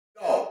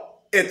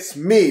It's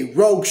me,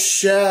 Rogue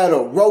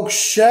Shadow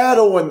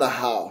in the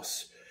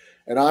house.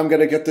 And I'm going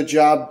to get the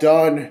job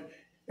done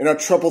in a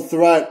triple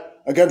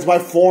threat against my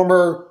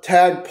former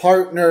tag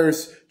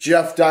partners,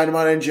 Jeff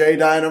Dynamite and Jay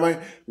Dynamite.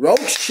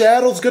 Rogue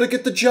Shadow's going to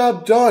get the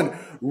job done.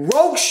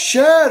 Rogue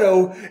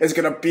Shadow is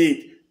going to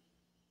beat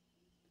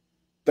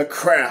the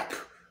crap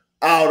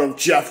out of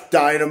Jeff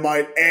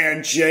Dynamite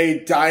and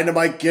Jay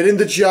Dynamite, getting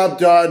the job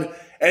done,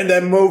 and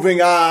then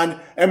moving on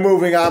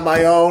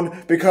my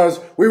own, because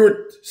we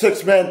were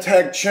six-man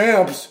tag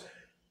champs,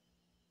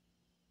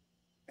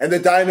 and the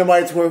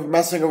Dynamites were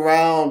messing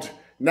around.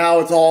 Now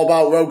it's all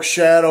about Rogue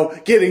Shadow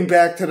getting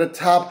back to the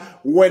top,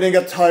 winning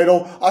a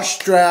title, a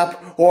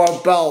strap, or a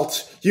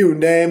belt. You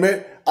name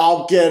it,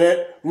 I'll get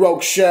it.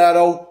 Rogue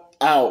Shadow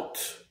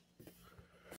out.